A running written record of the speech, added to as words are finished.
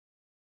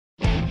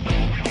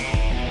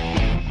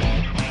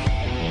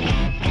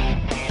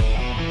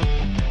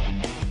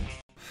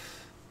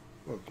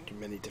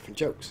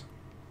jokes.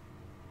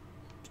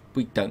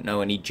 We don't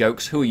know any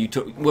jokes. Who are you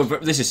talking? Well,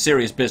 this is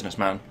serious business,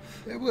 man.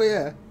 Yeah, well,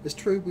 yeah, it's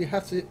true. We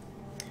have to. You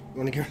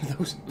want to get rid of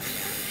those?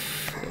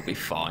 It'll be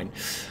fine.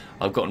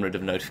 I've gotten rid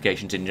of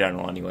notifications in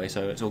general anyway,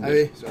 so it's all Oh,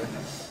 good. sorry.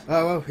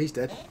 Oh well, he's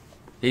dead.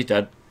 He's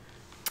dead.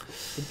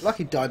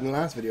 Lucky died in the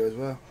last video as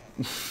well.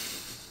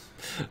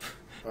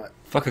 Right.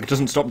 Fucker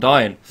doesn't stop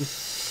dying.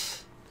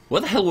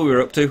 What the hell were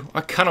we up to?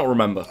 I cannot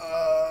remember.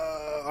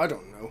 I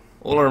don't know.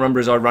 All I remember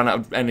is I ran out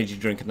of energy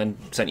drink and then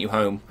sent you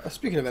home.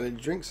 Speaking of energy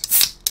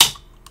drinks.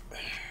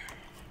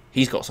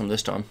 He's got some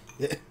this time.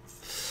 Yeah.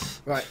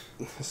 Right,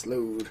 let's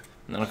load.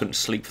 And then I couldn't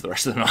sleep for the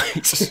rest of the night.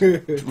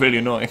 It's really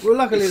annoying. Well,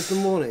 luckily it's the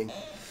morning.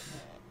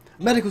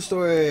 Medical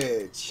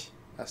storage.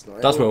 That's not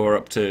it. That's where we're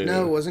up to.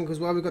 No, it wasn't, because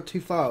we've got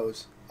 2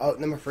 files. Oh,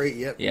 number 3,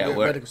 yep. Yeah, we're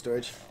we're... medical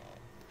storage.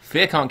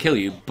 Fear can't kill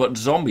you, but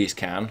zombies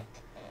can.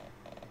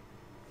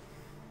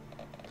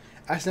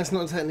 Actually, that's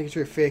not technically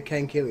true. Fear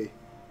can kill you.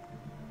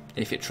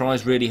 If it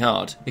tries really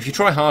hard. If you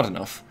try hard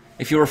enough,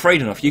 if you're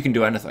afraid enough, you can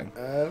do anything.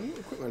 What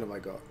equipment have I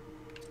got?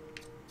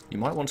 You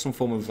might want some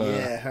form of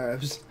yeah,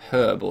 herbs.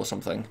 herb or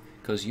something,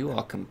 because you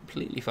are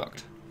completely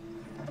fucked.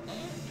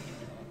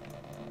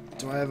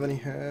 Do I have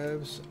any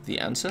herbs? The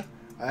answer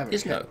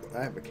is no.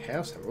 I have a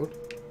chaos emerald.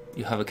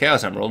 You have a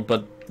Chaos Emerald,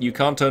 but you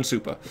can't turn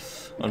super,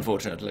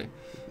 unfortunately.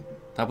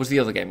 That was the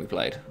other game we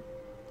played.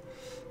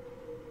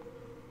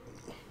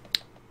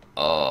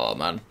 Oh,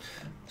 man.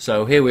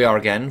 So here we are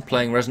again,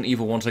 playing Resident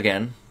Evil once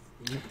again.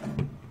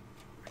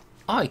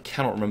 I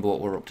cannot remember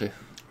what we're up to.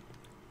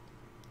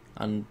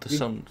 And the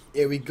sun...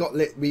 Yeah, we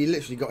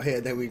literally got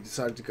here, then we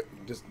decided to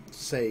just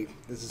say,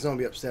 there's a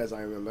zombie upstairs,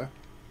 I remember.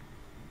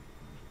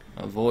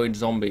 Avoid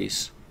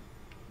zombies.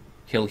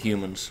 Kill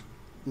humans.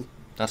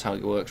 That's how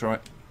it works,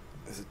 right?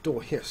 There's a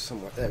door here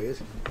somewhere. There he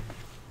is.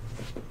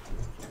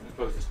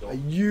 I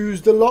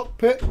used the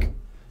lockpick.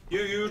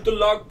 You used the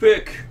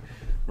lockpick.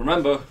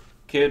 Remember,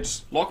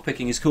 kids,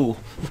 lockpicking is cool.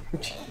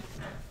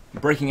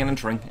 Breaking and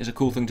entering is a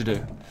cool thing to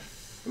do.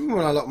 Remember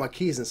when I locked my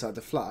keys inside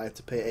the flat, I had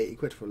to pay 80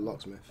 quid for a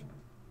locksmith.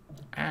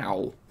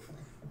 Ow.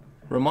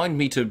 Remind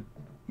me to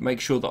make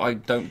sure that I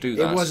don't do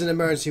that. It was an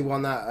emergency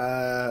one that,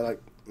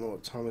 like,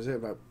 what time was it?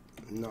 About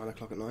 9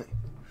 o'clock at night.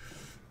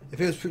 If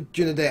it was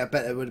during the day, I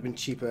bet it would have been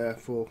cheaper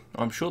for...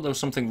 I'm sure there was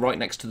something right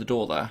next to the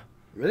door there.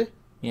 Really?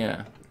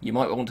 Yeah. You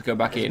might want to go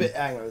back in.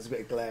 Hang on, there's a bit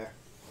of glare.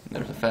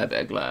 There's a fair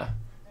bit of glare.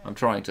 I'm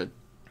trying to...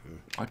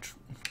 There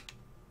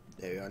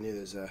we are, I knew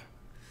there's a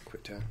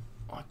quick turn.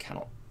 I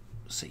cannot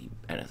see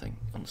anything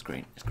on the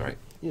screen. It's great.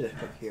 You know,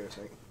 up here or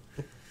something.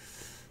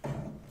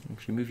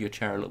 If you move your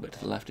chair a little bit to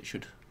the left, it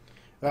should...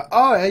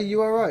 oh, yeah,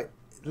 you are right.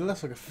 It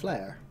looks like a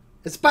flare.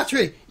 It's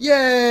battery!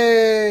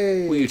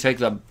 Yay! Will you take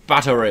the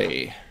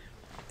battery?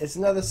 It's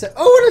another set.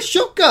 Oh, and a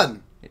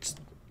shotgun!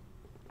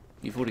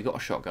 You've already got a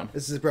shotgun.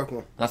 This is a broken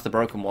one. That's the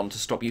broken one to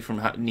stop you from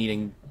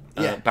needing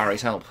Yeah.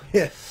 Barry's help.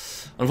 Yeah.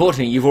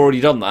 Unfortunately, you've already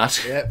done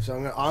that. Yep, so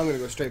I'm gonna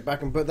go straight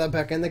back and put that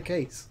back in the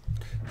case.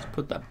 Let's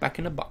put that back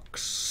in a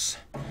box.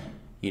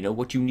 You know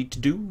what you need to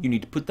do? You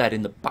need to put that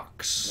in the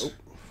box. Nope.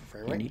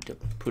 Frame You rate. need to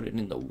put it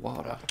in the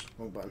water.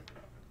 Wrong button.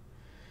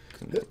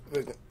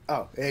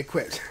 Oh, it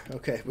equipped.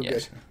 Okay, we're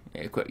Yes. good.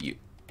 Yeah, equip you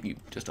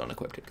just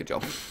unequipped it. Good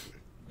job.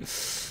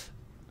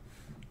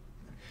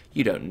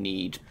 You don't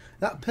need...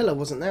 That pillar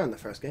wasn't there in the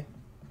first game.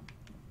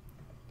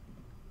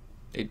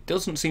 It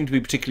doesn't seem to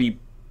be particularly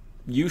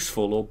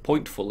useful or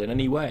pointful in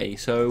any way,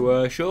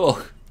 so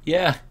sure.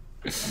 Yeah.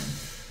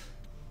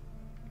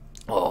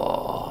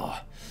 Oh,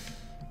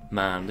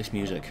 man, this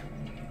music.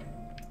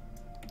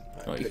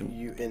 Put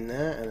you in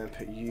there and then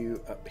put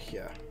you up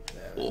here.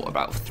 There. Or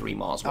about 3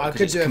 miles away, I 'cause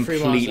could it's do it 3 miles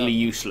up. completely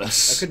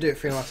useless. I could do it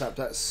 3 miles up.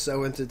 That's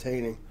so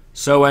entertaining.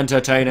 So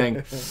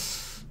entertaining.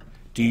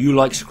 Do you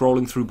like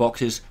scrolling through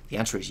boxes? The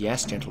answer is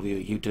yes, gentle viewer,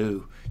 you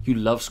do. You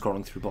love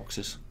scrolling through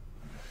boxes.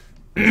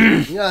 You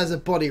know, there's a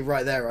body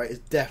right there, right?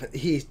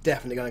 He's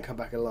definitely going to come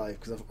back alive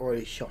because I've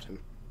already shot him.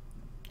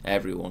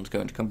 Everyone's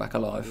going to come back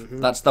alive.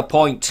 That's the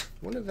point.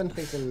 I wonder if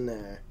anything's in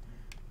there.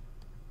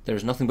 There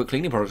is nothing but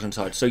cleaning products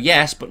inside. So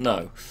yes, but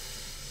no.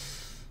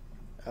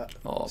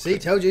 See,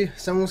 told you.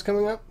 Someone's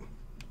coming up.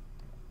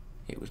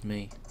 It was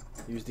me.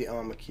 Use the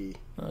armor key.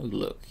 Oh,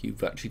 look,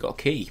 you've actually got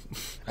a key.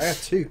 I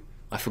have 2.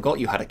 I forgot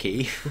you had a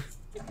key.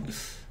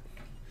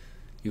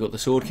 You got the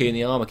sword key and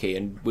the armor key,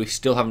 and we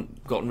still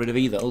haven't gotten rid of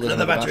either. Oh, there's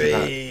Another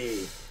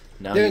battery!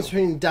 Now The difference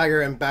between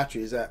dagger and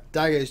battery is that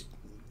daggers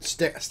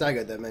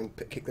stagger them and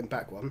kick them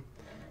back one.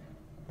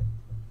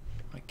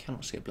 I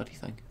cannot see a bloody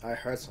thing. I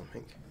heard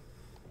something.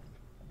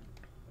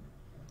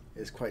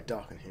 It's quite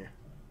dark in here.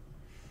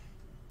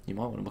 You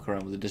might want to muck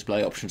around with the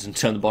display options and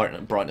turn the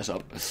brightness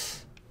up.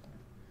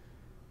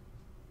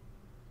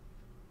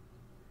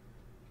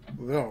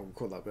 We're not going to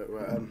call that bit.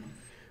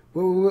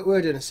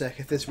 We're doing a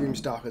sec if this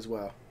room's dark as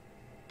well.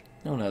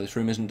 Oh no, this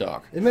room isn't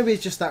dark. Maybe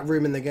it's just that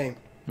room in the game.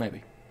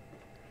 Maybe.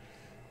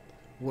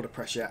 Water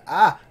pressure.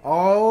 Ah!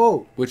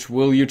 Oh! Which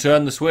will you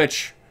turn the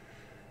switch?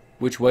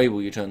 Which way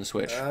will you turn the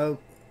switch?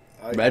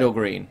 Red or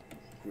green?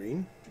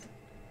 Green?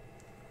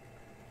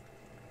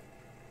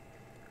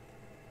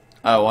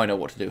 Oh, I know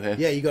what to do here.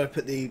 Yeah, you got to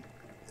put the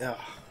Oh,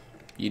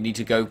 You need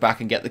to go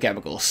back and get the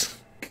chemicals.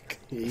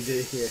 you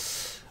do, yeah.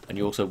 And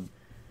you also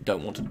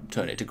don't want to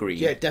turn it to green.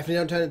 Yeah, definitely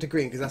don't turn it to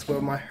green, because that's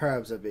where my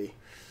herbs will be.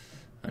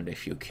 And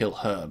if you kill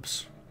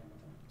herbs,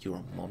 you're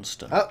a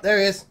monster. Oh, there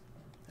he is.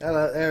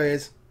 Hello, there he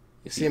is.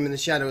 You see him in the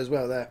shadow as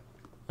well, there.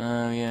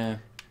 Oh, yeah.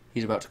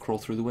 He's about to crawl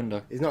through the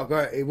window. He's not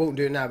great. He won't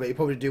do it now, but he'll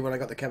probably do when I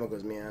got the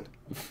chemicals in my hand.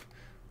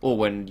 Or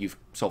when you've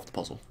solved the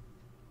puzzle.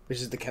 Which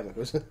is the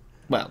chemicals.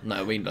 Well, no,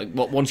 I mean, like,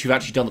 once you've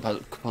actually done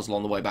the puzzle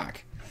on the way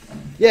back.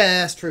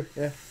 Yeah, that's true,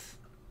 yeah.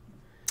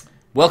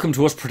 Welcome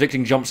to us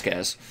predicting jump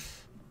scares.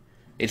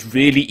 It's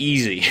really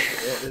easy.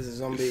 Yeah, there's a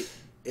zombie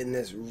in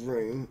this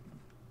room.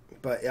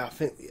 But yeah, I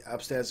think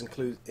upstairs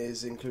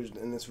is included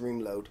in this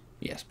room load.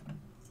 Yes.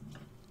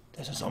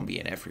 There's a zombie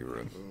in every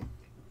room.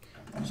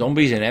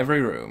 Zombies in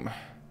every room.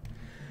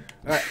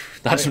 Right.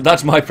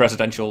 That's my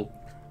presidential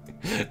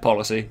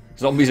policy.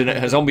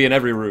 A zombie in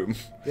every room.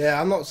 Yeah,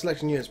 I'm not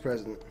selecting you as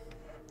president.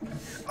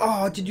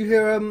 Oh, did you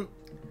hear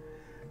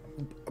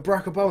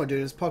Barack Obama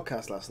doing his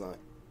podcast last night?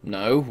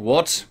 No,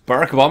 what?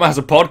 Barack Obama has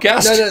a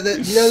podcast? No,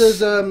 you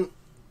know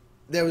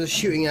there was a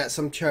shooting at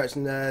some church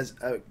and there's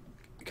a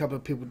couple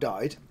of people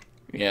died.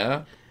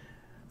 Yeah.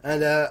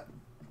 And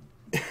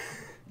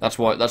That's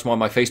why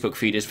my Facebook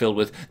feed is filled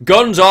with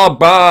 "guns are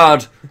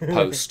bad"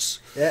 posts.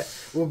 yeah,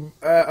 well,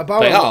 Obama,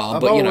 They are,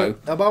 but you know.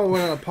 Obama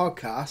went on a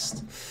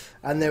podcast,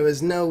 and there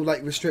was no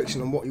like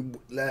restriction on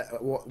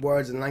what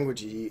words and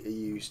language he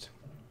used,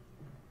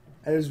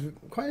 and it was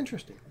quite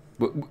interesting.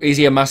 Is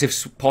he a massive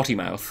potty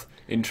mouth?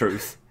 In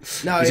truth,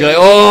 No, he's like,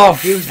 "Oh,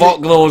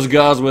 fuck those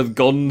guys with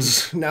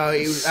guns." No,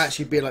 he would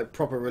actually be like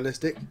proper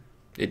realistic.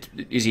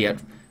 Is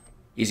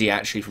he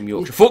actually from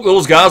Yorkshire? Fuck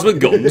those guys with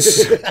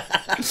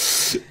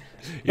guns.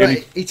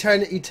 Right, he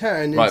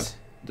turned. Right.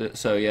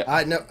 So yeah.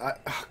 God.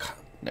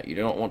 No, you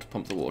do not want to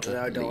pump the water.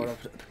 No, I don't want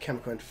to put the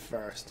chemical in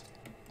first.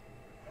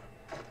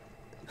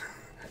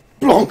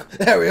 Blonk!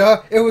 There we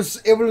are. It will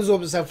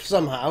absorb itself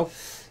somehow.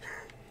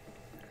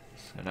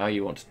 So now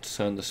you want to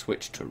turn the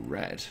switch to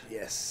red.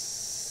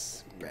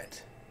 Yes, red.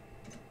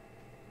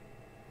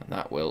 And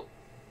that will...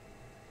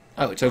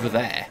 Oh, it's over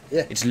there.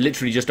 Yeah. It's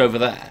literally just over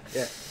there.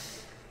 Yeah.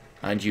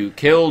 And you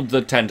killed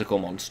the tentacle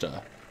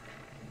monster.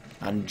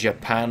 And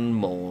Japan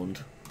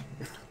mourned.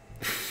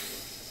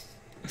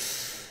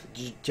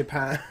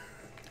 Japan.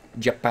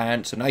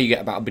 Japan. So now you get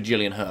about a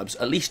bajillion herbs,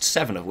 at least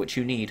 7 of which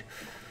you need.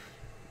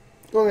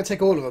 Well, I'm going to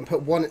take all of them,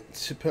 put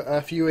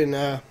a few in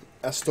a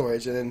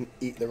storage, and then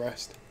eat the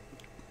rest.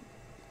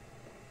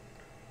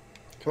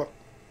 Come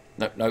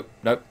on.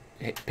 No.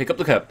 Pick up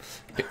the herb.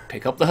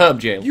 Pick up the herb,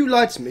 Jail. You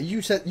lied to me.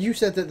 You said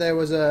that there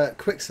was a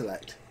quick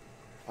select.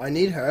 I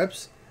need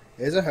herbs.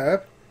 Here's a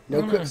herb.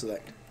 No quick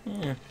select.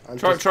 Yeah.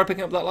 Try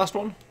picking up that last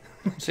one.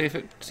 see if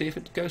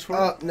it goes for it.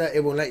 Oh no,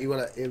 it won't let you. Will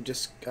it? It'll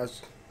just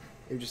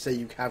say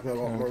you have no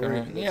more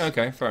room. Yeah.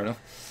 Okay. Fair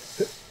enough.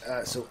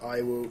 So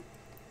I will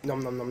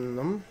nom nom nom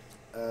nom,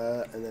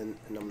 and then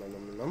nom nom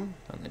nom nom.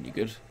 And then you're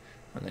good.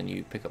 And then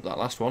you pick up that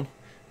last one.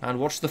 And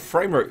watch the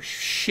frame rate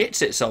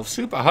shits itself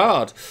super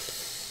hard.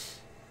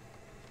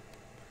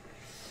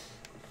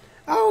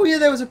 Oh yeah,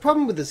 there was a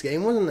problem with this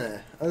game, wasn't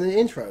there? On the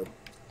intro.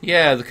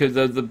 Yeah,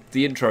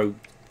 the intro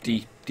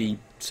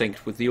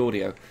desynced with the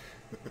audio.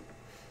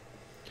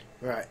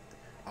 Right.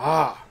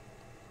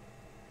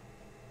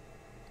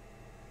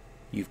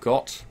 You've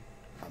got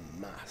a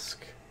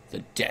mask. The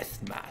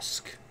death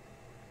mask,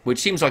 which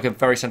seems like a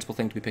very sensible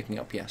thing to be picking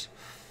up. Yes.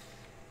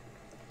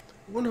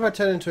 I wonder if I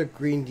turn into a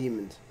green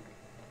demon.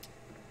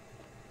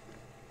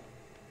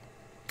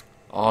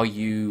 Are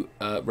you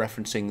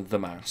referencing The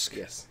Mask?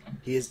 Yes.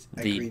 He is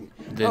a green.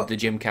 The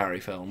Jim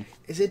Carrey film.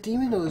 Is it a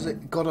demon or is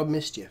it God of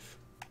Mischief?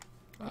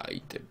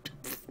 I did.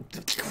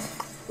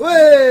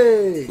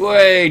 Way!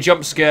 Way,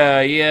 jump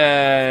scare,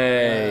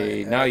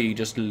 yay! Now you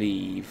just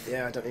leave.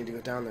 Yeah, I don't need to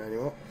go down there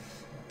anymore.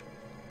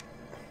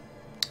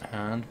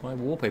 And my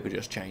wallpaper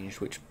just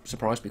changed, which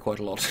surprised me quite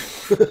a lot.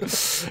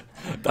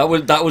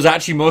 that was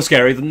actually more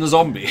scary than the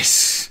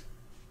zombies.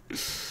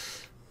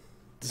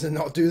 Does it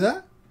not do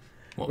that?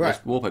 What, right.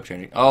 This wallpaper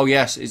changing? Oh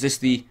yes, is this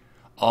the...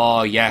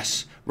 Oh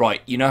yes,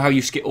 right. You know how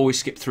you always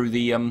skip through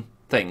the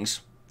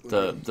things,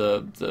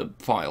 the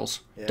files.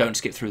 Yeah. Don't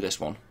skip through this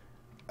one.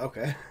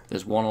 Okay.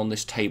 There's one on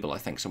this table, I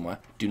think, somewhere.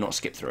 Do not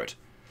skip through it.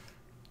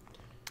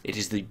 It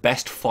is the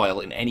best file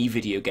in any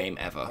video game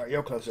ever. Right,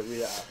 you're closer.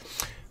 Read that out.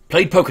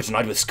 Played poker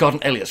tonight with Scott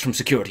and Elias from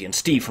security and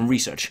Steve from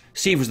research.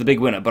 Steve was the big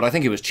winner, but I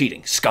think he was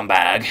cheating.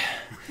 Scumbag.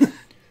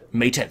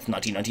 May 10th,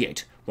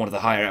 1998. One of the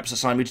higher ups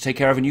assigned me to take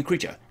care of a new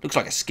creature. Looks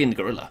like a skinned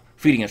gorilla.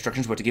 Feeding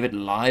instructions were to give it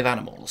live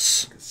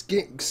animals.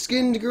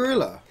 Skinned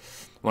gorilla?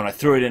 When I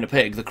threw it in a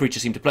pig, the creature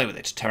seemed to play with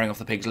it, tearing off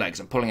the pig's legs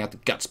and pulling out the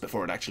guts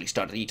before it actually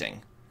started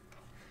eating.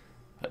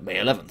 May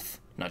 11th,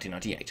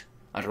 1998.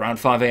 At around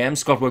 5 a.m,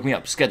 Scott woke me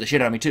up, scared the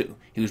shit out of me too.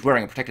 He was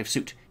wearing a protective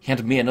suit. He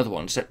handed me another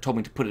one, told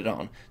me to put it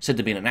on, said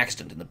there'd been an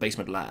accident in the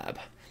basement lab.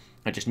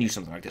 I just knew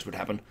something like this would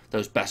happen.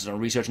 Those bastards on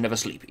research never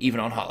sleep, even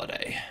on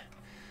holiday.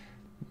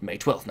 May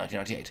 12th,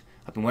 1998.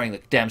 I've been wearing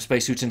the damn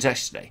spacesuit since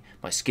yesterday.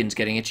 My skin's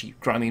getting itchy,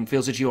 grimy, and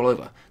feels itchy all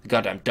over. The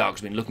goddamn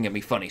dog's been looking at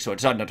me funny, so I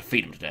decided not to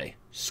feed him today.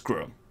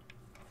 Screw him.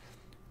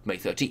 May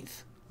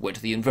 13th. Went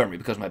to the infirmary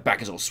because my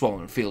back is all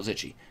swollen and feels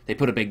itchy. They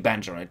put a big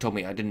bandage on it and told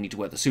me I didn't need to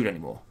wear the suit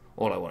anymore.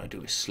 All I want to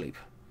do is sleep.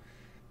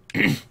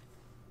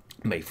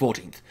 May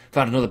 14th.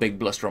 Found another big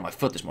blister on my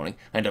foot this morning.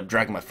 I ended up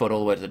dragging my foot all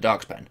the way to the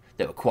dog's pen.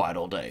 They were quiet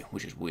all day,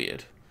 which is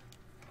weird.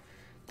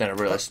 Then I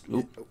realized...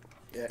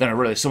 Then I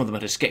realized some of them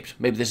had escaped.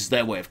 Maybe this is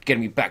their way of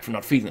getting me back for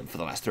not feeding them for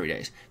the last 3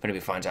 days. If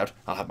anybody finds out,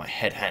 I'll have my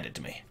head handed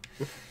to me.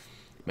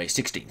 May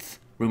 16th.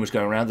 Rumours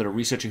going around that a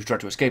researcher who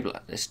tried to escape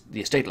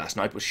the estate last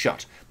night was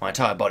shot. My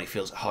entire body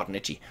feels hot and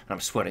itchy, and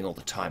I'm sweating all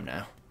the time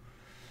now.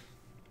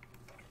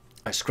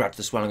 I scratched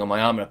the swelling on my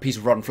arm and a piece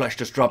of rotten flesh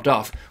just dropped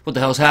off. What the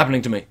hell's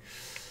happening to me?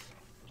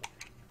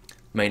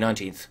 May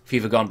 19th.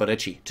 Fever gone but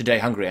itchy. Today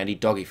hungry and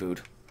eat doggy food.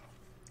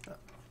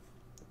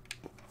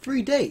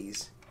 3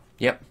 days?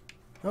 Yep.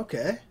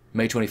 Okay.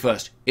 May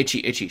 21st. Itchy,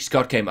 itchy.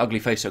 Scott came, ugly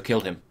face, so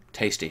killed him.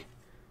 Tasty.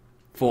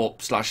 /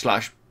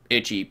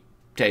 itchy,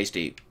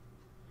 tasty.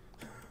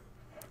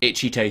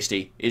 Itchy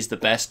tasty is the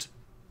best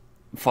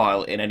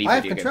file in any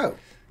video game. I have control.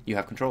 You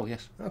have control,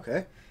 yes.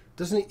 Okay.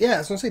 Doesn't he? Yeah, I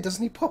was going to say,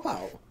 doesn't he pop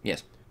out?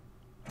 Yes.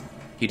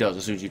 He does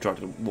as soon as you try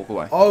to walk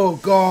away. Oh,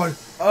 God.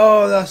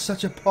 Oh, that's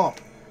such a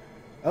pop.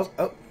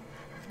 Oh.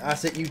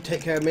 That's it. You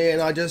take care of me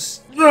and I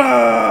just...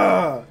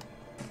 Oh,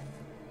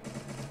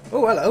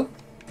 hello.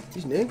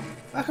 He's new.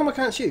 How come I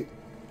can't shoot?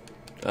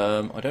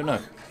 I don't know.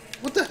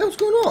 What the hell's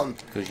going on?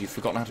 Because you've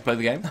forgotten how to play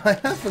the game? I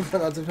have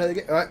forgotten how to play the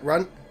game. Alright,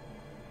 run.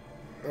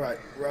 Alright,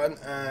 run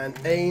and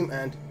aim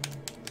and...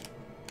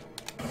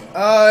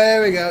 Oh,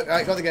 there we go.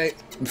 Alright, got the gate.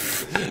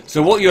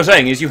 So what you're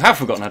saying is you have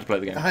forgotten how to play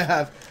the game? I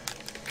have.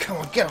 Come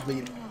on, get off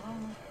me.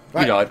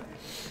 Right. You died.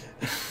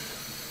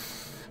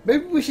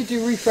 Maybe we should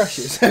do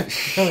refreshes. There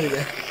we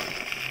go.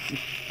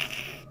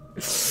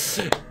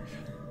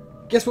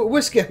 Guess what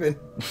we're skipping?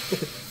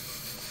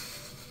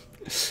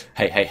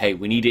 Hey,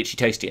 we need Itchy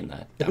Tasty in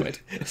there, damn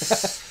it.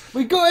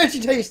 We got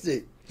Itchy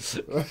Tasty!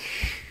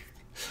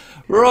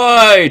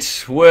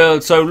 Right,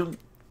 well, so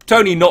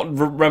Tony not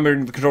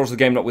remembering the controls of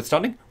the game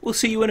notwithstanding, we'll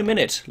see you in a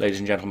minute, ladies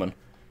and gentlemen.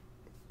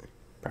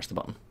 Press the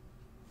button.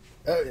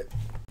 Oh, yeah.